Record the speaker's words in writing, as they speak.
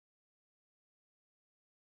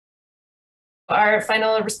our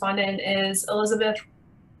final respondent is Elizabeth,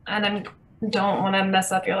 and I don't want to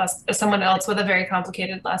mess up your last, someone else with a very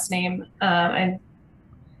complicated last name. And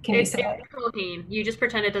can you It's say that? Keohane. You just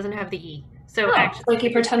pretend it doesn't have the E. So Oh, actually, like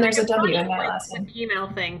you pretend like there's a a W in funny, my like last the name.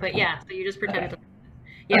 email thing, but yeah, so you just pretend it Okay. doesn't.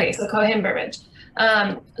 Okay, Yeah. so Keohane Burbridge.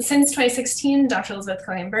 Since 2016, Dr. Elizabeth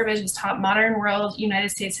Keohane Burbridge has taught modern world, United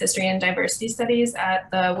States history and diversity studies at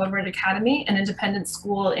the Woodward Academy, an independent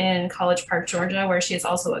school in College Park, Georgia, where she is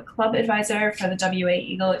also a club advisor for the WA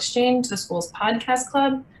Eagle Exchange, the school's podcast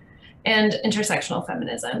club, and intersectional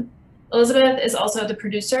feminism. Elizabeth is also the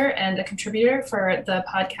producer and a contributor for the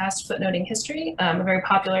podcast Footnoting History, a very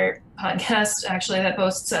popular podcast actually that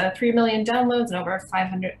boasts 3 million downloads and over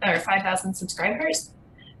 500 or 5,000 subscribers.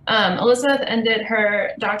 Elizabeth ended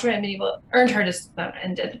her doctorate in medieval, earned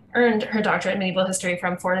her doctorate in medieval history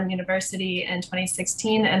from Fordham University in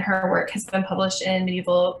 2016, and her work has been published in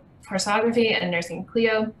Medieval Prosography and Nursing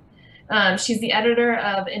Clio. She's the editor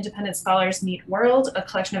of Independent Scholars Meet World, a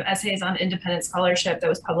collection of essays on independent scholarship that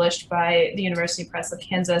was published by the University Press of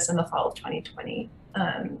Kansas in the fall of 2020.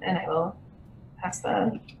 And I will pass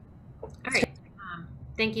the. All right.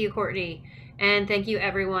 Thank you, Courtney, and thank you,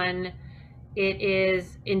 everyone. It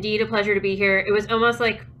is indeed a pleasure to be here. It was almost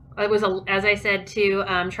like it was, as I said to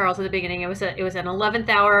Charles at the beginning, it was an 11th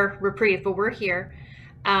hour reprieve, but we're here.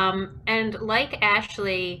 And like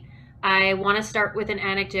Ashley, I want to start with an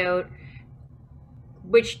anecdote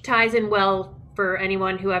which ties in well for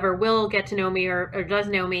anyone who ever will get to know me or does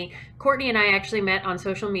know me. Courtney and I actually met on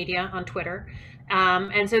social media, on Twitter.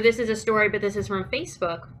 And so this is a story, but this is from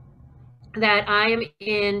Facebook, that I am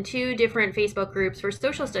in two different Facebook groups for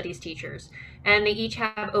social studies teachers, and they each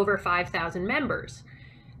have over 5,000 members.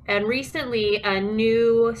 And recently, a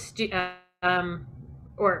new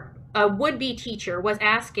or a would-be teacher was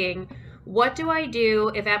asking, what do I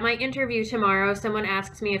do if at my interview tomorrow someone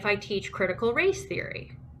asks me if I teach critical race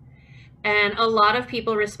theory? And a lot of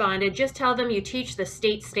people responded, just tell them you teach the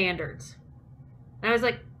state standards. And I was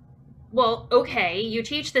like, well, okay, you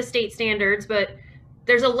teach the state standards, but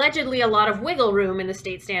there's allegedly a lot of wiggle room in the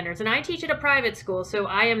state standards. And I teach at a private school, so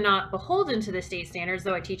I am not beholden to the state standards,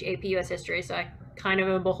 though I teach AP US history, so I kind of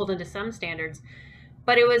am beholden to some standards.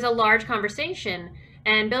 But it was a large conversation.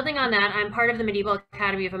 And building on that, I'm part of the Medieval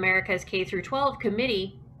Academy of America's K through 12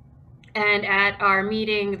 committee. And at our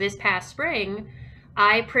meeting this past spring,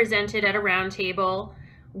 I presented at a roundtable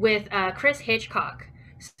with Chris Hitchcock.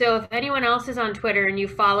 So if anyone else is on Twitter and you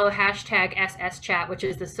follow hashtag SSChat, which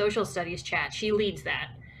is the social studies chat, she leads that.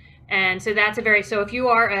 And so that's so if you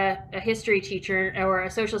are a history teacher or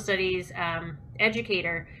a social studies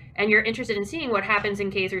educator, and you're interested in seeing what happens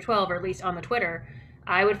in K through 12, or at least on the Twitter,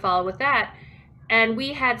 I would follow with that. And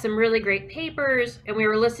we had some really great papers, and we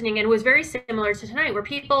were listening, and it was very similar to tonight, where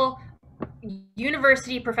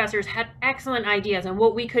university professors had excellent ideas on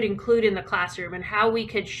what we could include in the classroom and how we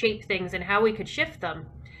could shape things and how we could shift them.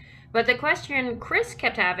 But the question Chris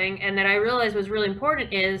kept having, and that I realized was really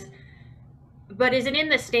important, is, but is it in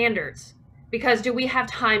the standards? Because do we have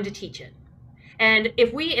time to teach it? And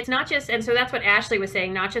it's not just, and so that's what Ashley was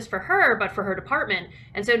saying, not just for her, but for her department.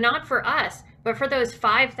 And so not for us, but for those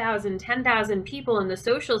 5,000, 10,000 people in the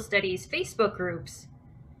social studies Facebook groups,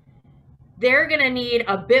 they're going to need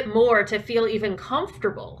a bit more to feel even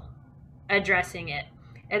comfortable addressing it.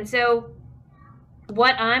 And so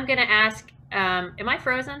what I'm going to ask, am I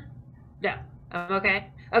frozen? No, I'm okay.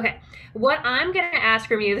 Okay. What I'm going to ask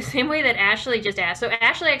from you, the same way that Ashley just asked. So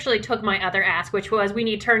Ashley actually took my other ask, which was we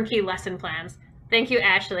need turnkey lesson plans. Thank you,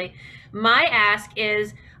 Ashley. My ask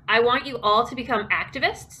is I want you all to become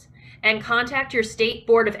activists and contact your state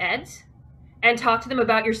board of eds and talk to them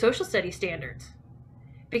about your social studies standards.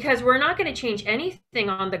 Because we're not going to change anything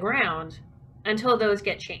on the ground until those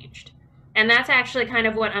get changed. And that's actually kind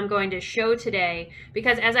of what I'm going to show today,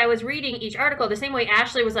 because as I was reading each article, the same way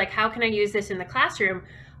Ashley was like, how can I use this in the classroom?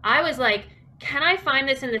 I was like, can I find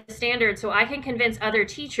this in the standards so I can convince other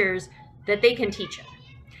teachers that they can teach it?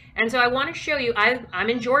 And so I want to show you, I'm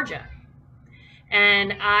in Georgia,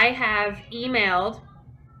 and I have emailed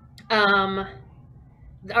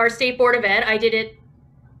our state board of ed. I did it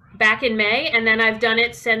back in May, and then I've done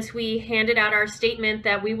it since we handed out our statement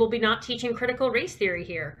that we will be not teaching critical race theory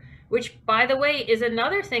here, which, by the way, is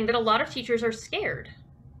another thing that a lot of teachers are scared.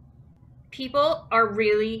 People are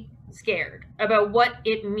really scared about what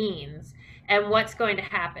it means and what's going to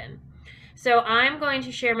happen. So I'm going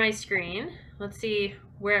to share my screen. Let's see,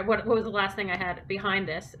 what was the last thing I had behind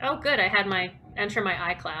this? Oh, good, I had enter my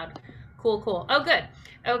iCloud. Cool. Oh, good.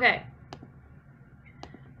 Okay.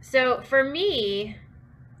 So for me,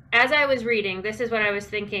 as I was reading, this is what I was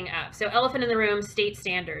thinking of. So elephant in the room, state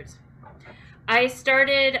standards. I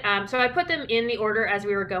started, so I put them in the order as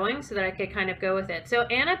we were going so that I could kind of go with it. So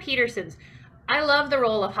Anna Peterson's, I love the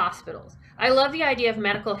role of hospitals. I love the idea of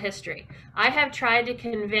medical history. I have tried to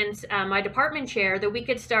convince my department chair that we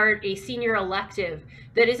could start a senior elective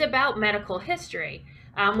that is about medical history.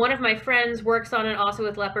 One of my friends works on it also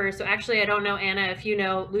with lepers. So actually, I don't know, Anna, if you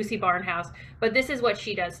know Lucy Barnhouse, but this is what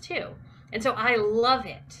she does too. And so I love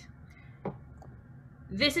it.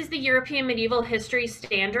 This is the European Medieval History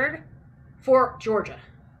Standard for Georgia.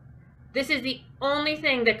 This is the only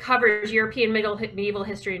thing that covers European medieval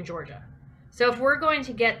history in Georgia. So if we're going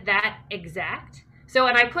to get that exact,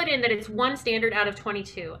 and I put in that it's one standard out of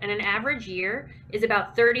 22, and an average year is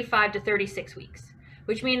about 35 to 36 weeks,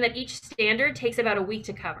 which means that each standard takes about a week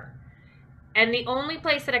to cover. And the only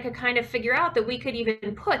place that I could kind of figure out that we could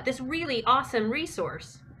even put this really awesome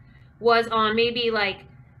resource was on maybe like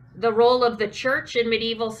the role of the church in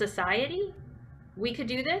medieval society. We could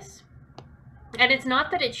do this. And it's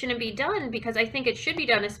not that it shouldn't be done, because I think it should be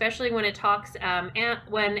done, especially when it talks,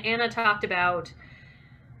 when Anna talked about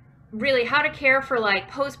really how to care for like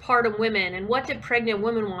postpartum women and what did pregnant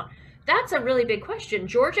women want. That's a really big question.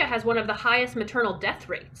 Georgia has one of the highest maternal death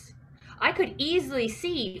rates. I could easily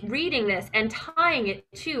see reading this and tying it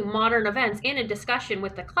to modern events in a discussion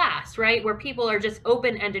with the class, right? Where people are just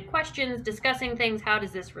open-ended questions, discussing things. How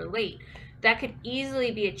does this relate? That could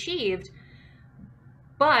easily be achieved.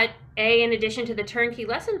 But in addition to the turnkey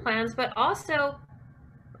lesson plans, but also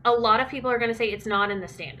a lot of people are going to say it's not in the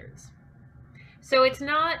standards. So it's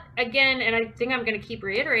not, again, and I think I'm going to keep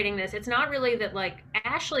reiterating this, it's not really that like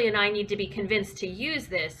Ashley and I need to be convinced to use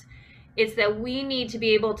this. It's that we need to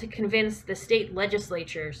be able to convince the state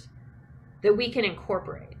legislatures that we can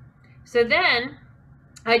incorporate. So then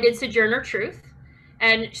I did Sojourner Truth.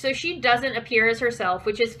 And so she doesn't appear as herself,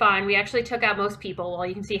 which is fine. We actually took out most people. Well,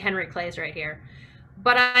 you can see Henry Clay's right here.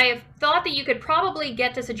 But I thought that you could probably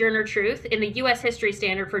get to Sojourner Truth in the U.S. History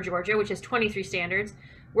Standard for Georgia, which is 23 standards,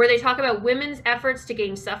 where they talk about women's efforts to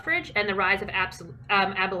gain suffrage and the rise of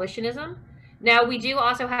abolitionism. Now, we do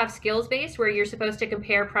also have skills-based, where you're supposed to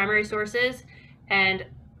compare primary sources. And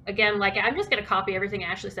again, like, I'm just going to copy everything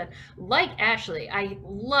Ashley said. Like Ashley, I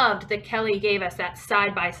loved that Kelly gave us that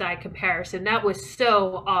side-by-side comparison. That was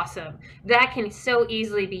so awesome. That can so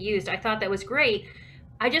easily be used. I thought that was great.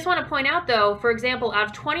 I just want to point out, though, for example, out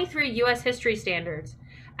of 23 U.S. history standards,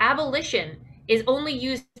 abolition is only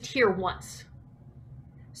used here once.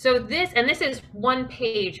 So this is one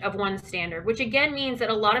page of one standard, which again means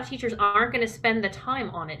that a lot of teachers aren't going to spend the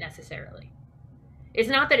time on it necessarily. It's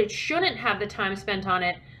not that it shouldn't have the time spent on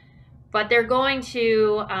it, but they're going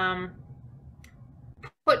to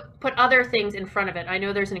put other things in front of it. I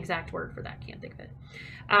know there's an exact word for that. Can't think of it.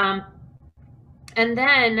 And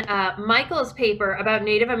then Michael's paper about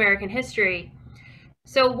Native American history.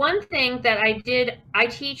 So one thing that I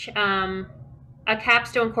teach a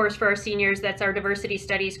capstone course for our seniors. That's our diversity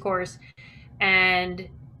studies course. And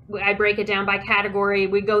I break it down by category.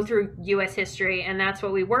 We go through U.S. history, and that's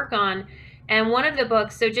what we work on. And one of the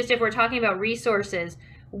books, so just if we're talking about resources,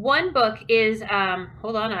 one book is,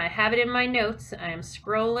 hold on, I have it in my notes. I am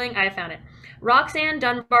scrolling. I found it. Roxanne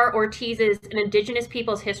Dunbar Ortiz's An Indigenous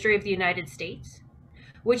People's History of the United States,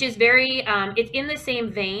 which is very, it's in the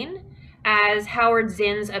same vein as Howard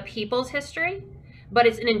Zinn's A People's History, but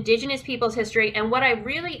it's an Indigenous People's History. And what I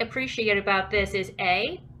really appreciate about this is,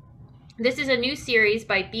 this is a new series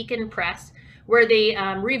by Beacon Press, where they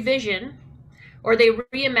revision or they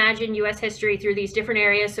reimagine U.S. history through these different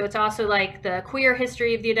areas. So it's also like the queer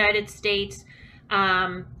history of the United States,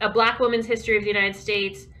 a Black woman's history of the United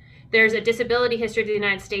States. There's a disability history of the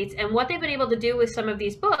United States. And what they've been able to do with some of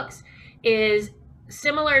these books is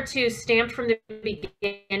similar to Stamped from the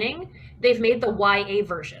Beginning. They've made the YA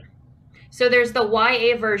version. So there's the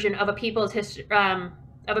YA version of a people's history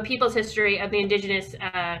of the indigenous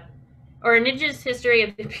or indigenous history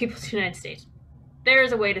of the people's United States.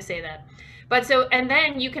 There's a way to say that. But so, and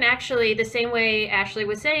then you can actually, the same way Ashley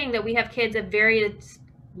was saying, that we have kids at various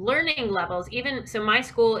learning levels. Even so, my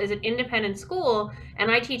school is an independent school, and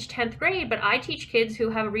I teach 10th grade, but I teach kids who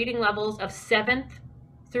have reading levels of 7th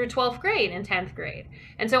through 12th grade and 10th grade.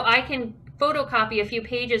 And so I can photocopy a few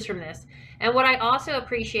pages from this. And what I also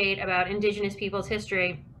appreciate about Indigenous people's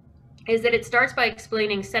history is that it starts by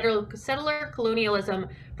explaining settler colonialism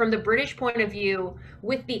from the British point of view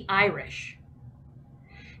with the Irish.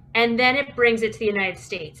 And then it brings it to the United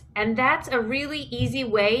States. And that's a really easy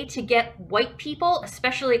way to get white people,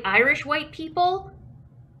 especially Irish white people,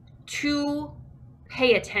 to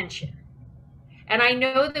pay attention. And I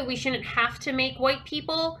know that we shouldn't have to make white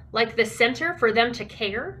people like the center for them to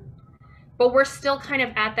care. but we're still kind of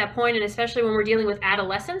at that point, and especially when we're dealing with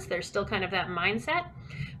adolescents, there's still kind of that mindset.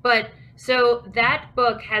 But so that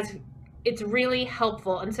book it's really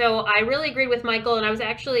helpful. And so I really agreed with Michael, and I was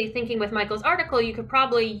actually thinking with Michael's article, you could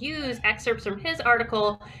probably use excerpts from his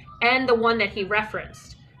article and the one that he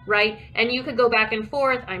referenced, right? And you could go back and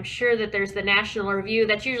forth. I'm sure that there's the National Review.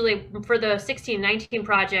 That's usually for the 1619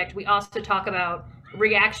 project. We also talk about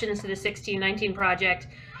reactions to the 1619 project.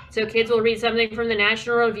 So kids will read something from the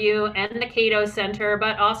National Review and the Cato Center,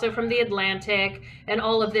 but also from the Atlantic and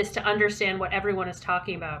all of this to understand what everyone is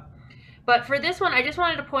talking about. But for this one, I just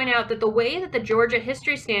wanted to point out that the way that the Georgia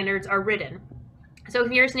history standards are written, so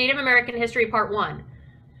here's Native American History Part 1.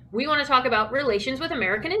 We want to talk about relations with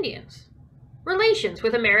American Indians. Relations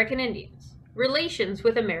with American Indians. Relations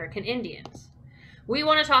with American Indians. We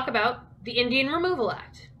want to talk about the Indian Removal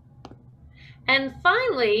Act. And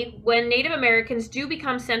finally, when Native Americans do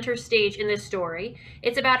become center stage in this story,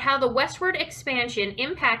 it's about how the westward expansion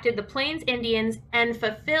impacted the Plains Indians and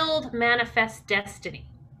fulfilled manifest destiny.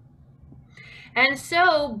 And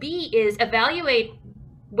so B is evaluate,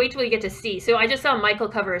 wait till we get to C. So I just saw Michael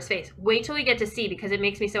cover his face. Wait till we get to C because it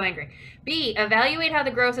makes me so angry. B, evaluate how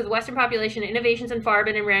the growth of the Western population, innovations in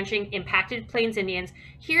farming and ranching impacted Plains Indians.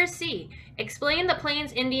 Here's C, explain the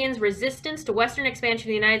Plains Indians' resistance to Western expansion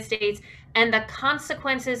in the United States and the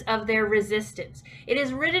consequences of their resistance. It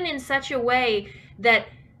is written in such a way that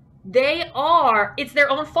it's their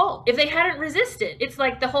own fault. If they hadn't resisted, it's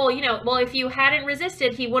like the whole, well, if you hadn't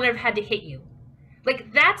resisted, he wouldn't have had to hit you.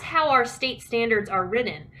 Like, that's how our state standards are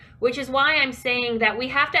written, which is why I'm saying that we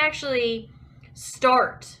have to actually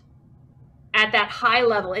start at that high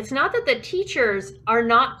level. It's not that the teachers are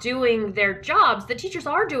not doing their jobs. The teachers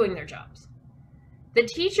are doing their jobs. The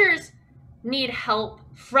teachers need help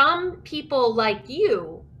from people like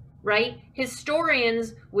you, right?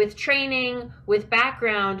 Historians with training, with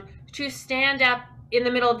background, to stand up in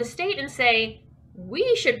the middle of the state and say,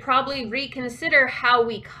 we should probably reconsider how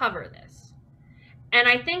we cover this. And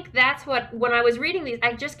I think that's what, when I was reading these,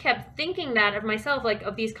 I just kept thinking that of myself, like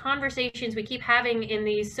of these conversations we keep having in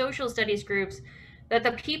these social studies groups, that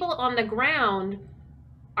the people on the ground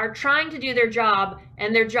are trying to do their job,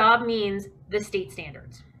 and their job means the state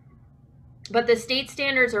standards. But the state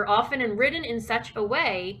standards are often written in such a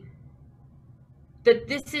way that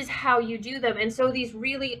this is how you do them. And so these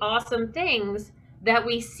really awesome things that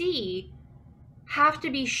we see have to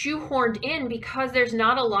be shoehorned in because there's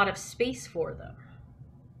not a lot of space for them.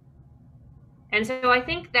 And so I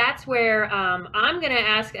think that's where I'm going to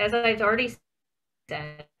ask, as I've already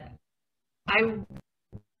said, I'm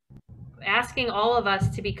asking all of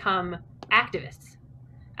us to become activists,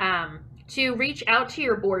 to reach out to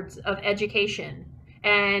your boards of education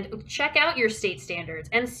and check out your state standards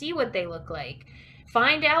and see what they look like.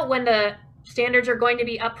 Find out when the standards are going to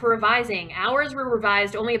be up for revising. Ours were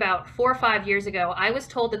revised only about 4 or 5 years ago. I was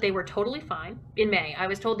told that they were totally fine in May. I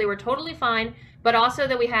was told they were totally fine, but also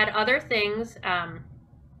that we had other things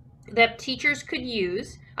that teachers could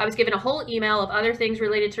use. I was given a whole email of other things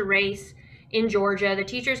related to race in Georgia that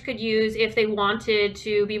teachers could use if they wanted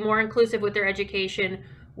to be more inclusive with their education,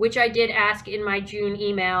 which I did ask in my June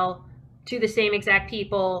email to the same exact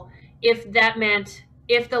people, if that meant,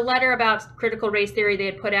 if the letter about critical race theory they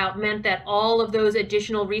had put out meant that all of those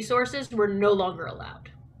additional resources were no longer allowed.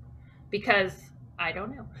 Because I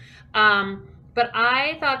don't know. But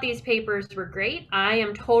I thought these papers were great. I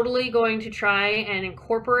am totally going to try and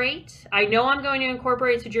incorporate. I know I'm going to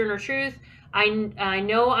incorporate Sojourner Truth. I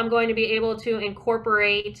know I'm going to be able to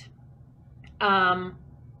incorporate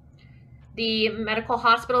the medical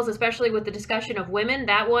hospitals, especially with the discussion of women.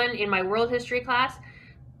 That one in my world history class,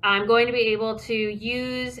 I'm going to be able to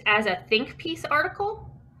use as a think piece article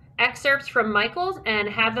excerpts from Michael's and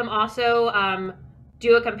have them also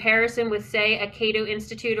do a comparison with, say, a Cato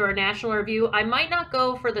Institute or a National Review. I might not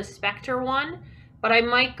go for the Spectre one, but I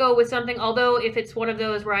might go with something, although if it's one of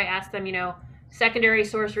those where I ask them, secondary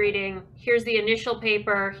source reading, here's the initial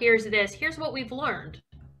paper, here's this, here's what we've learned.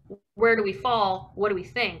 Where do we fall? What do we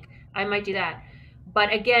think? I might do that.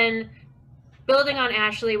 But again, building on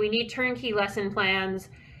Ashley, we need turnkey lesson plans,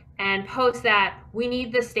 and post that, we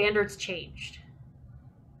need the standards changed.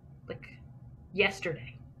 Like yesterday.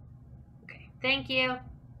 Thank you.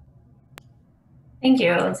 Thank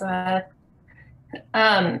you, Elizabeth.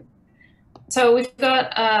 So we've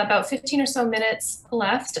got about 15 or so minutes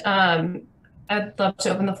left. I'd love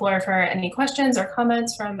to open the floor for any questions or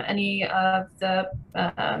comments from any of the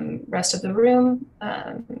rest of the room,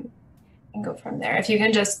 and go from there. If you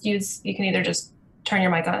can just use, you can either just turn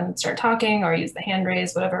your mic on and start talking, or use the hand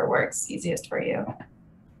raise, whatever works easiest for you.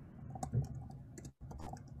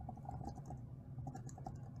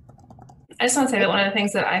 I just want to say that one of the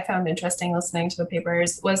things that I found interesting listening to the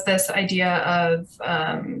papers was this idea of,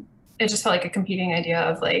 it just felt like a competing idea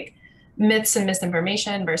of like myths and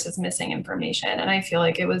misinformation versus missing information. And I feel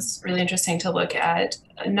like it was really interesting to look at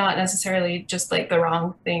not necessarily just like the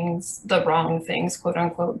wrong things, quote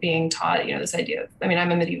unquote, being taught, you know, this idea of, I mean,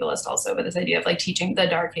 I'm a medievalist also, but this idea of like teaching the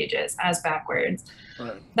Dark Ages as backwards.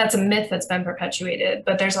 Right. That's a myth that's been perpetuated,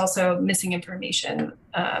 but there's also missing information,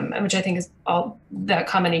 which I think is all that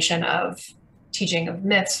combination of teaching of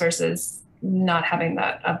myths versus not having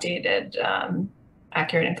that updated,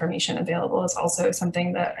 accurate information available is also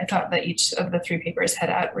something that I thought that each of the three papers hit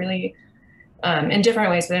at really, in different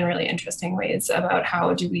ways, but in really interesting ways about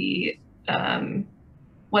how do we,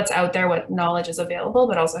 what's out there, what knowledge is available,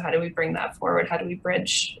 but also how do we bring that forward? How do we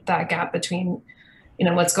bridge that gap between, you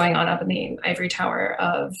know, what's going on up in the ivory tower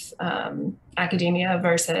of academia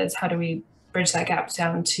versus how do we bridge that gap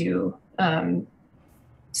down to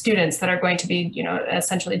students that are going to be, you know,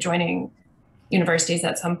 essentially joining universities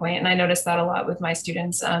at some point. And I noticed that a lot with my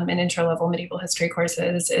students in intro-level medieval history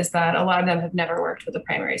courses, is that a lot of them have never worked with a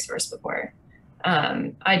primary source before.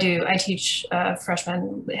 I teach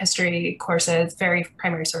freshman history courses, very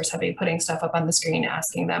primary source heavy, putting stuff up on the screen,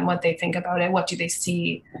 asking them what they think about it, what do they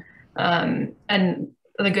see, and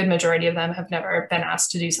the good majority of them have never been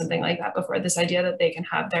asked to do something like that before. This idea that they can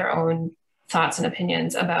have their own thoughts and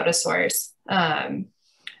opinions about a source.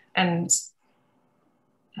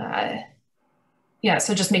 Yeah,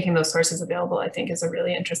 so just making those sources available, I think, is a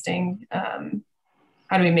really interesting, how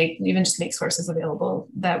do we make sources available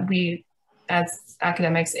that we as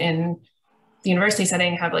academics in the university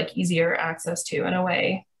setting have like easier access to in a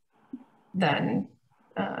way than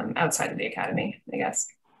outside of the academy, I guess.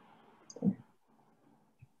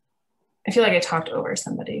 I feel like I talked over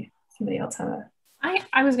somebody. Somebody else had a...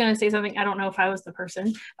 I was going to say something. I don't know if I was the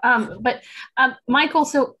person, but Michael,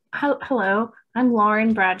 so hello, I'm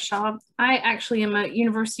Lauren Bradshaw. I actually am a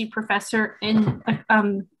university professor in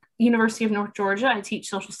University of North Georgia. I teach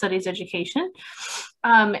social studies education.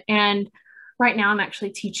 And right now I'm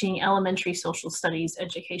actually teaching elementary social studies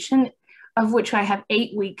education, of which I have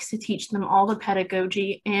 8 weeks to teach them all the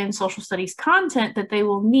pedagogy and social studies content that they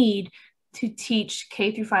will need to teach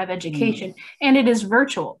K through 5 education, and it is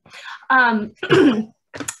virtual.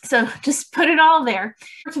 So just put it all there.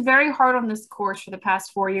 I worked very hard on this course for the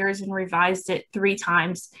past 4 years and revised it 3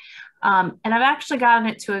 times. And I've actually gotten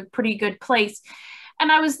it to a pretty good place.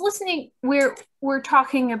 And I was listening, we're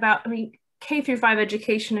talking about, I mean, K through 5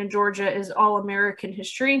 education in Georgia is all American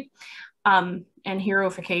history and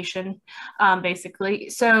heroification, basically.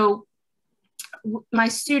 So my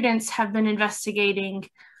students have been investigating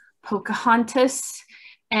Pocahontas,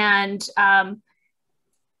 and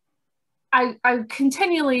I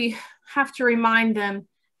continually have to remind them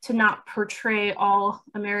to not portray all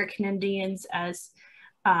American Indians as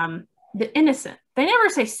the innocent. They never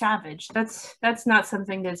say savage. That's not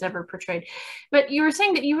something that's ever portrayed. But you were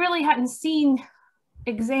saying that you really hadn't seen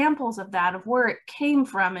examples of that, of where it came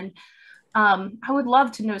from, and I would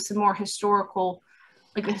love to know some more historical,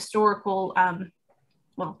 the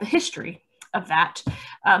history of that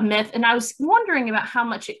myth. And I was wondering about how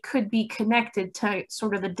much it could be connected to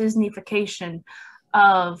sort of the Disneyfication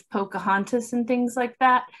of Pocahontas and things like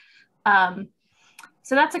that.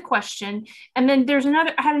 So that's a question. And then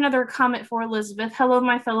I had another comment for Elizabeth. Hello,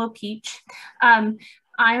 my fellow Peach. I'm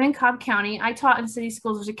in Cobb County. I taught in city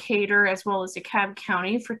schools of Decatur as well as DeKalb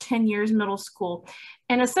County for 10 years middle school.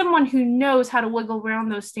 And as someone who knows how to wiggle around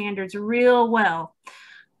those standards real well,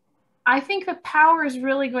 I think the power is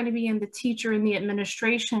really going to be in the teacher and the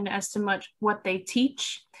administration as to much what they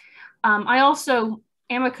teach. I also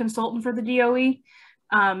am a consultant for the DOE,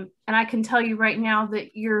 and I can tell you right now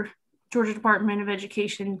that your Georgia Department of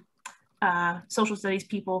Education social studies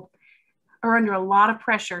people are under a lot of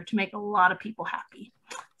pressure to make a lot of people happy.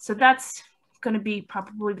 So that's going to be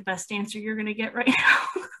probably the best answer you're going to get right now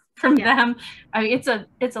from them. I mean,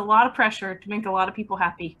 it's a lot of pressure to make a lot of people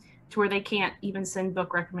happy, to where they can't even send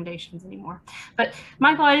book recommendations anymore. But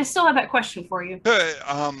Michael, I just still have that question for you.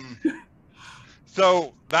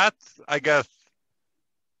 So that's, I guess,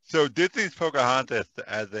 so Disney's Pocahontas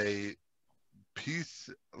as a piece,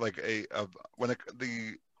 like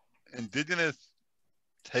the indigenous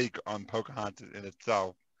take on Pocahontas in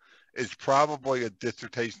itself is probably a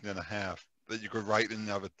dissertation and a half that you could write in and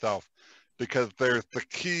of itself, because there's the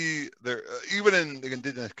key there, even in the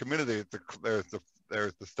indigenous community, there's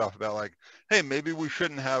the stuff about like, hey, maybe we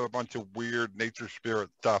shouldn't have a bunch of weird nature spirit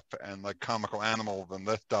stuff and like comical animals and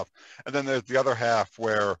this stuff. And then there's the other half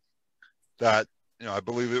where that, you know, I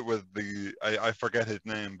believe it was I forget his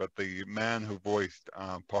name, but the man who voiced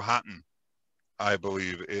Powhatan I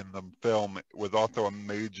believe, in the film, was also a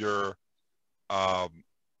major,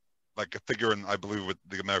 like a figure in, I believe, with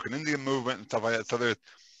the American Indian movement and stuff like that. So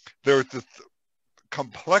there's this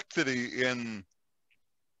complexity in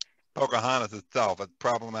Pocahontas itself, as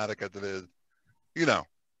problematic as it is, you know.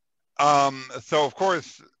 So of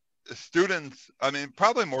course, students, I mean,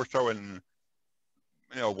 probably more so in,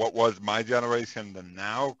 what was my generation than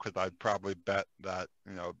now, because I'd probably bet that,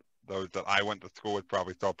 those that I went to school with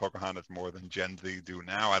probably saw Pocahontas more than Gen Z do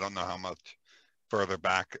now. I don't know how much further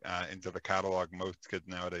back into the catalog most kids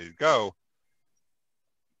nowadays go.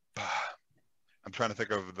 I'm trying to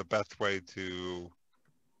think of the best way to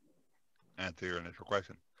answer your initial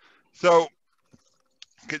question. So,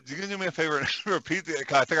 could you do me a favor and repeat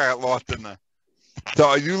it? I think I got lost in the. So,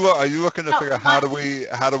 are you looking to figure out how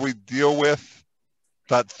do we deal with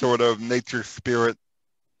that sort of nature spirit?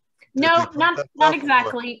 No, not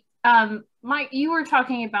exactly. Mike, you were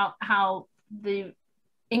talking about how the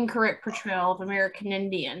incorrect portrayal of American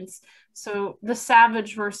Indians, so the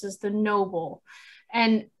savage versus the noble,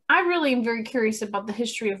 and I really am very curious about the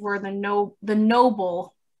history of where the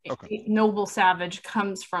noble savage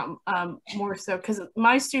comes from, more so because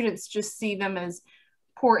my students just see them as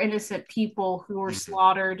poor innocent people who were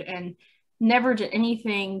slaughtered and never did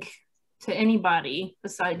anything to anybody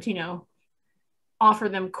besides offer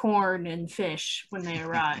them corn and fish when they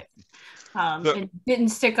arrived. And didn't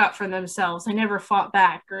stick up for themselves. They never fought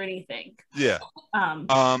back or anything. Yeah.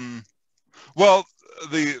 Well,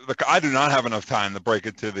 I do not have enough time to break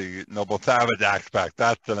into the noble savage aspect.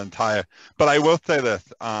 That's an entire. But I will say this: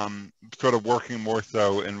 sort of working more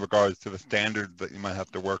so in regards to the standards that you might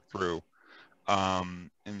have to work through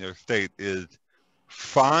in your state is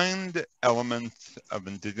find elements of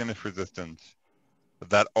indigenous resistance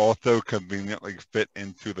that also conveniently fit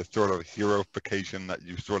into the sort of heroification that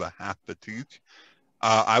you sort of have to teach.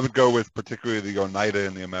 I would go with particularly the Oneida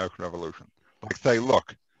in the American Revolution. Like say,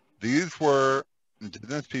 look, these were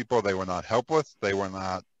indigenous people. They were not helpless. They were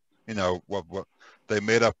not, they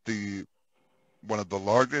made up one of the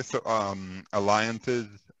largest alliances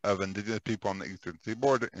of indigenous people on the Eastern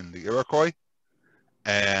Seaboard in the Iroquois.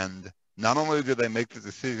 And not only did they make the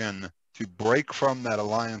decision to break from that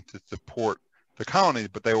alliance to support the colonies,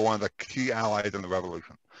 but they were one of the key allies in the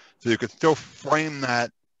revolution. So you could still frame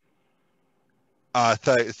that.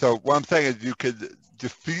 So what I'm saying is you could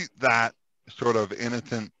defeat that sort of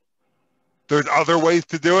innocent. There's other ways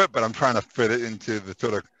to do it, but I'm trying to fit it into the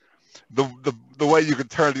sort of the way you could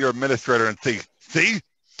turn to your administrator and see,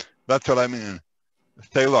 that's what I mean.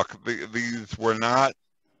 Say, look, these were not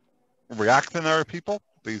reactionary people.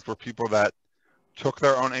 These were people that took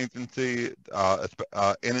their own agency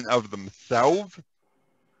in and of themselves,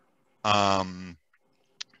 and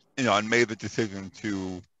made the decision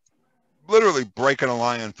to literally break an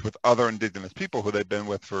alliance with other indigenous people who they've been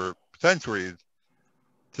with for centuries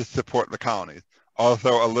to support the colonies.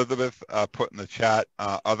 Also, Elizabeth put in the chat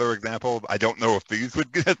other examples. I don't know if these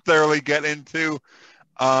would necessarily get into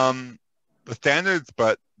the standards,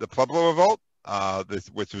 but the Pueblo Revolt,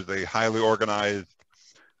 which was a highly organized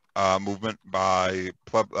movement by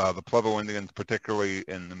the Pueblo Indians, particularly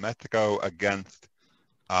in New Mexico, against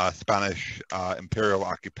Spanish imperial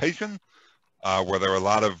occupation, where there were a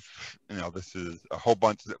lot of, this is a whole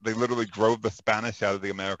bunch, they literally drove the Spanish out of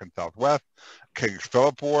the American Southwest. King's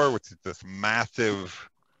Philip War, which is this massive,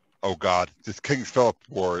 this King's Philip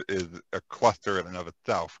War is a cluster in and of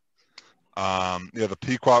itself. The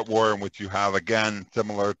Pequot War, in which you have, again,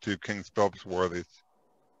 similar to King Philip's War, this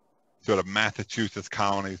sort of Massachusetts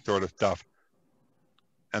colony sort of stuff.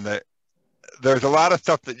 And there's a lot of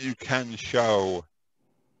stuff that you can show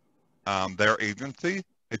their agency.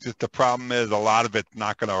 It's just the problem is a lot of it's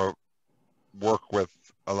not going to work with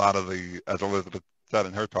a lot of the, as Elizabeth said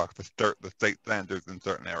in her talk, the state standards in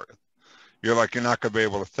certain areas. You're not going to be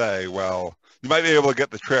able to say, well, you might be able to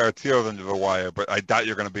get the Charioteers under the wire, but I doubt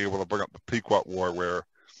you're going to be able to bring up the Pequot War where,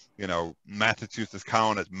 Massachusetts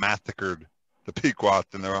colonists massacred the Pequots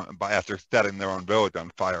after setting their own village on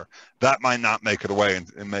fire. That might not make its way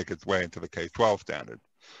into the K-12 standards.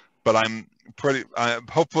 But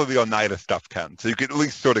hopefully the Oneida stuff can. So you can at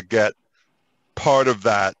least sort of get part of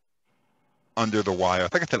that under the wire. I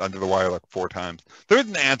think I said under the wire like 4 times. There's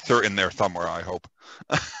an answer in there somewhere, I hope.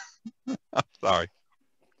 I'm sorry.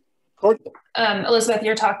 Elizabeth,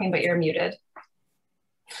 you're talking, but you're muted.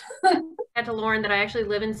 To Lauren that I actually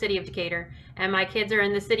live in the city of Decatur, and my kids are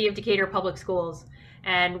in the city of Decatur public schools.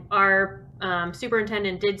 And our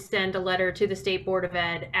superintendent did send a letter to the State Board of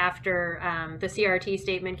Ed after the CRT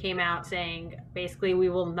statement came out saying, basically, we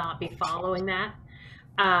will not be following that.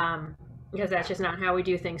 because that's just not how we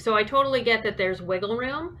do things. So I totally get that there's wiggle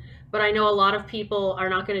room, but I know a lot of people are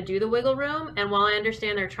not going to do the wiggle room. And while I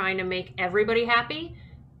understand they're trying to make everybody happy,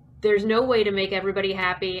 there's no way to make everybody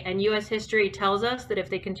happy. And US history tells us that if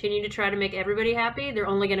they continue to try to make everybody happy, they're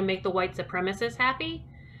only going to make the white supremacists happy.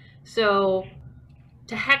 So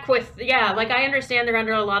to heck with, yeah, like I understand they're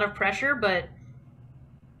under a lot of pressure, but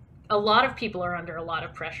a lot of people are under a lot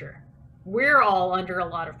of pressure. We're all under a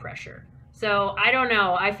lot of pressure. So I don't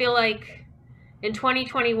know. I feel like in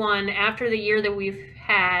 2021, after the year that we've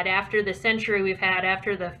had, after the century we've had,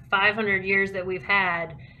 after the 500 years that we've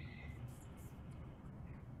had,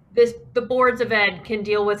 the boards of ed can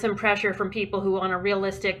deal with some pressure from people who want a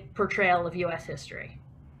realistic portrayal of US history.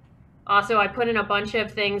 Also, I put in a bunch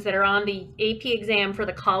of things that are on the AP exam for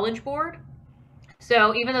the College Board.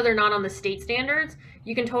 So even though they're not on the state standards,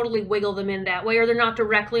 you can totally wiggle them in that way, or they're not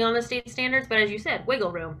directly on the state standards, but as you said,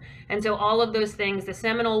 wiggle room. And so all of those things, the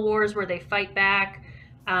Seminole Wars where they fight back,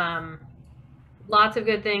 lots of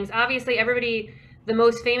good things. Obviously, everybody, the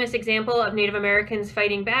most famous example of Native Americans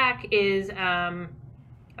fighting back is, oh,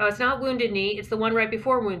 it's not Wounded Knee, it's the one right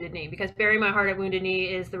before Wounded Knee, because Bury My Heart at Wounded Knee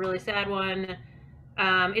is the really sad one.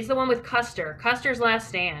 It's the one with Custer. Custer's Last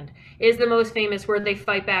Stand is the most famous, where they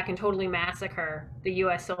fight back and totally massacre the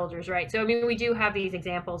US soldiers, right? So, I mean, we do have these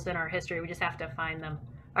examples in our history. We just have to find them.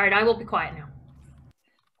 All right, I will be quiet now.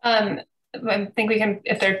 I think we can,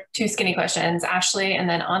 if they're two skinny questions, Ashley and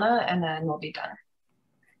then Anna, and then we'll be done.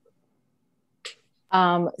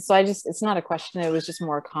 So it's not a question. It was just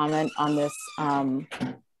more a comment on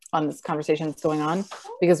this conversation that's going on,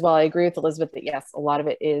 because while I agree with Elizabeth that yes, a lot of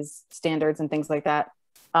it is standards and things like that.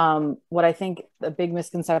 What I think the big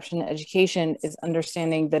misconception in education is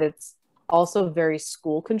understanding that it's also very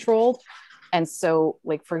school controlled. And so,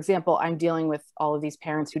 like, for example, I'm dealing with all of these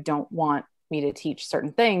parents who don't want me to teach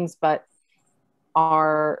certain things, but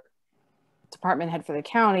our department head for the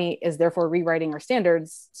county is therefore rewriting our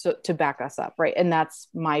standards to back us up, right? And that's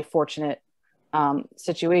my fortunate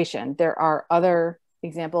situation. There are other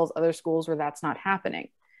examples, other schools where that's not happening,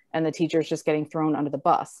 and the teacher's just getting thrown under the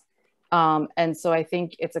bus. And so I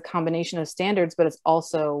think it's a combination of standards, but it's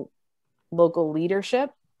also local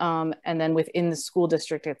leadership, and then within the school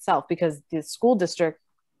district itself, because the school district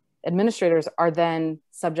administrators are then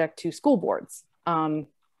subject to school boards and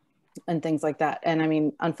things like that. And I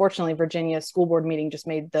mean, unfortunately, Virginia's school board meeting just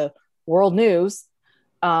made the world news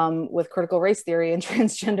with critical race theory and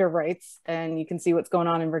transgender rights. And you can see what's going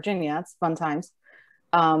on in Virginia. It's fun times.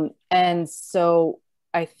 And so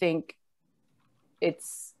I think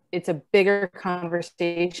it's a bigger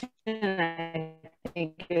conversation. I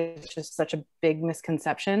think it's just such a big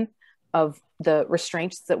misconception of the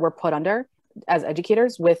restraints that we're put under as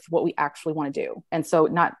educators with what we actually want to do. And so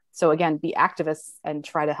again, be activists and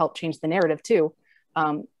try to help change the narrative too,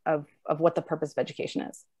 of what the purpose of education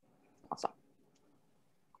is. Also.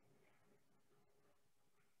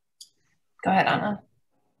 Go ahead, Anna.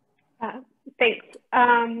 Thanks.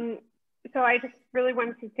 So I just really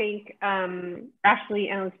wanted to thank Ashley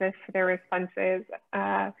and Elizabeth for their responses.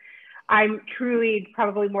 I'm truly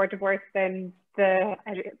probably more divorced than the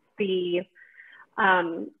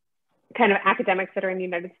kind of academics that are in the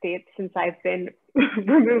United States, since I've been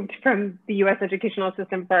removed from the US educational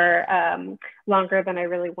system for longer than I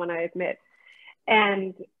really want to admit.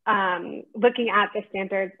 And looking at the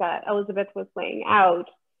standards that Elizabeth was laying out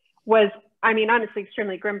was, I mean, honestly,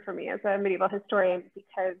 extremely grim for me as a medieval historian,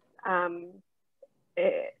 because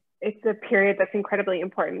it's a period that's incredibly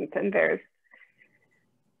important, and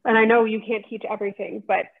I know you can't teach everything,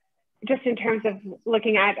 but just in terms of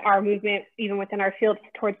looking at our movement, even within our field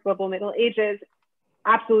towards global Middle Ages,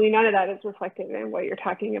 absolutely none of that is reflected in what you're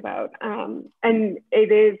talking about. And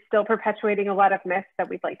it is still perpetuating a lot of myths that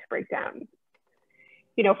we'd like to break down.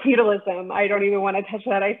 You know, feudalism, I don't even want to touch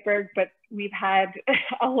that iceberg, but we've had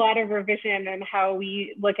a lot of revision in how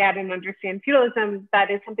we look at and understand feudalism. That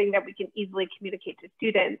is something that we can easily communicate to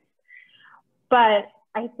students. But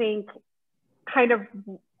I think kind of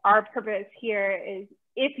our purpose here is,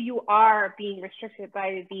 if you are being restricted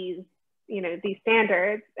by these, you know, these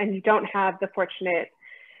standards, and you don't have the fortunate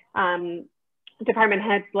department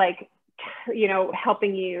heads like, you know,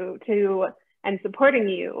 helping you to and supporting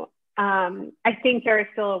you, I think there is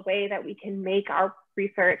still a way that we can make our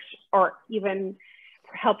research, or even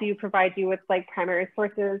help you, provide you with like primary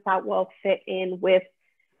sources that will fit in with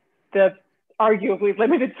the arguably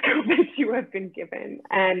limited scope that you have been given.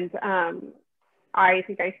 And I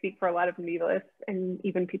think I speak for a lot of medievalists, and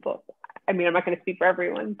even people, I mean, I'm not going to speak for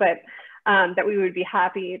everyone, but that we would be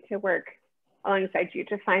happy to work alongside you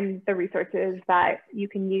to find the resources that you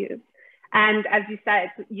can use. And as you said,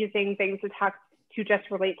 using things to to just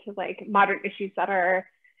relate to like modern issues that are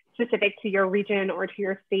specific to your region or to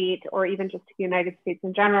your state, or even just to the United States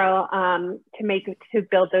in general, to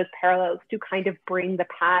build those parallels to kind of bring the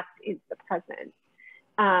past into the present.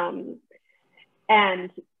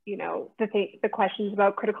 And you know, the questions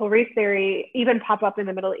about critical race theory even pop up in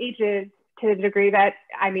the Middle Ages to the degree that,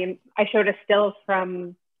 I mean, I showed a still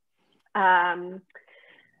from Outlaw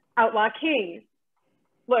King.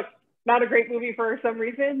 Look, not a great movie for some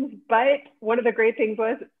reasons, but one of the great things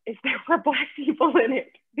is there were Black people in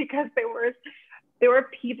it, because there were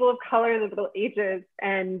people of color in the Middle Ages.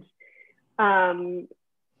 And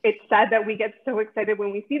it's sad that we get so excited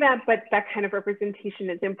when we see that, but that kind of representation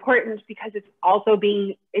is important because it's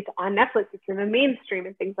on Netflix, it's in the mainstream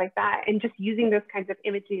and things like that. And just using those kinds of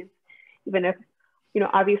images, even if, you know,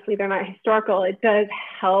 obviously they're not historical, it does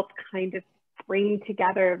help kind of bring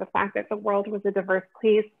together the fact that the world was a diverse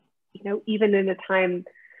place, you know, even in a time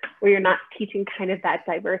where you're not teaching kind of that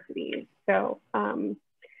diversity. So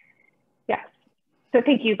yes, so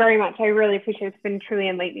thank you very much. I really appreciate it. It's been truly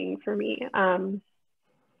enlightening for me.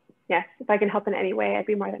 Yes, if I can help in any way, I'd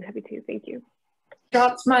be more than happy to. Thank you.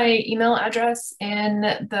 Dropped my email address in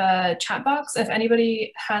the chat box. If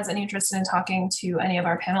anybody has any interest in talking to any of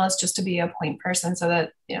our panelists, just to be a point person so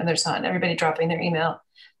that, you know, there's not everybody dropping their email,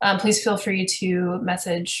 please feel free to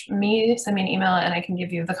message me, send me an email, and I can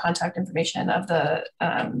give you the contact information of the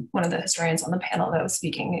one of the historians on the panel that was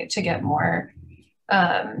speaking to get more,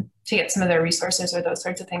 to get some of their resources or those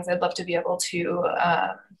sorts of things. I'd love to be able to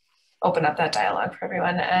open up that dialogue for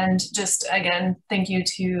everyone. And just again, thank you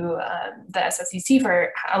to the SSEC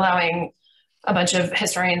for allowing a bunch of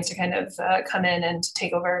historians to kind of come in and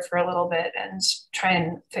take over for a little bit and try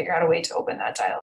and figure out a way to open that dialogue.